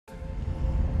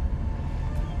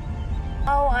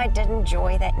Oh, I did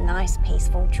enjoy that nice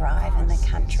peaceful drive in the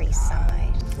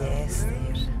countryside. Yes,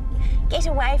 dear. Get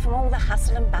away from all the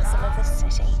hustle and bustle of the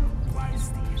city. Yes,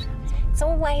 dear. It's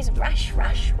always rush,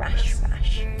 rush, rush,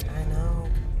 rush. I know.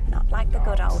 Not like the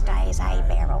good old days, eh,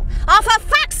 Beryl? Oh, for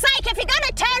fuck's sake, if you're going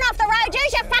to turn off the road,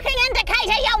 use your fucking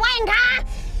indicator, you wanker!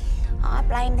 I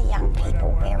blame the young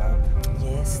people, Beryl.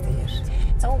 Yes, dear.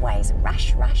 It's always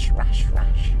rush, rush, rush,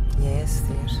 rush. Yes,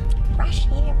 dear. Rush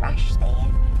here, rush there.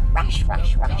 Rush,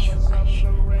 rush, rush, rush.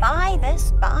 Buy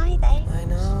this, buy that. I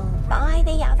know. Buy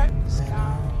the other. I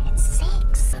know. And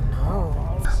sex. I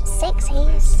know. Sex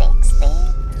here, sex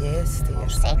there. Yes, dear.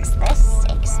 Sex this,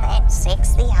 sex that,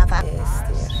 sex the other. Yes,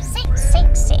 dear. Sex,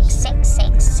 sex, sex, sex,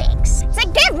 sex, sex.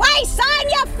 So give way, son,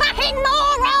 you fucking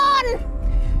moron!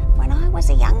 When I was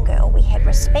a young girl, we had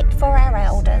respect for our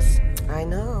elders. I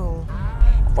know.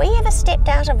 If we ever stepped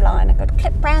out of line, a good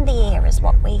clip round the ear is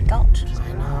what we got.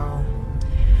 I know.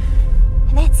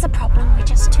 And that's the problem, we're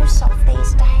just too soft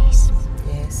these days.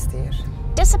 Yes, dear.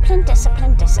 Discipline,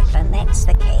 discipline, discipline, that's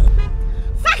the key.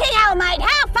 Fucking hell, mate,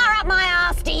 how far up my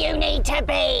arse do you need to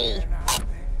be?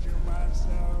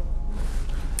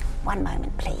 One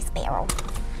moment, please, Beryl.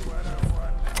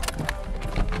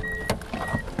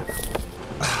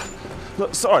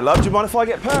 Look, sorry, love, do you mind if I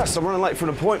get past? I'm running late for an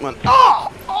appointment. Oh!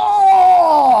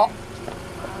 Oh!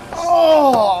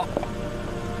 Oh!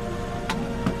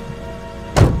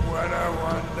 What a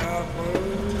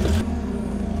wonderful...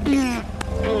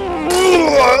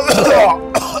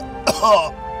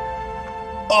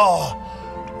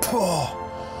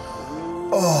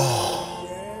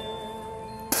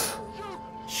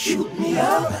 Shoot me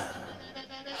up.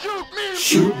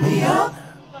 Shoot me up.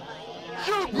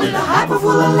 With a hyper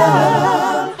full of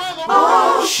love.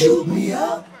 Oh, shoot me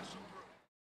up.